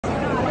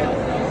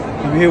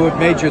I'm here with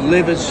Major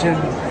Livingston.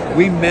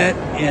 We met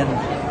in,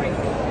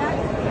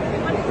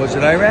 was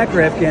it Iraq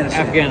or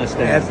Afghanistan?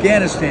 Afghanistan.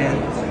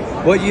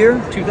 Afghanistan. What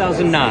year?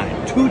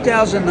 2009.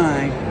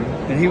 2009.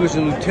 And he was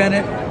a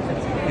lieutenant,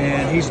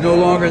 and he's no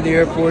longer in the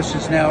Air Force.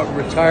 He's now a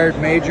retired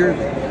major,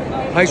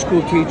 high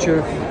school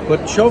teacher.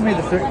 But show me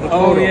the photo.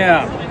 Oh,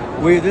 yeah.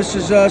 This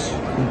is us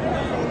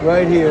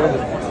right here.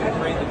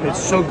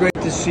 It's so great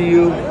to see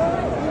you.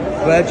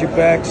 Glad you're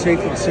back, safe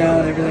and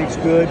sound, everything's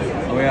good.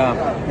 Oh, yeah.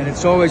 And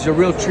it's always a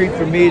real treat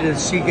for me to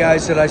see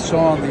guys that I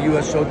saw on the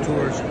USO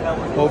tours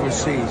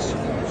overseas.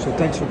 So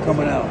thanks for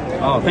coming out.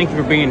 Oh, thank you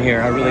for being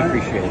here. I really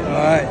appreciate it.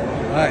 All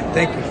right.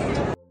 Thank you.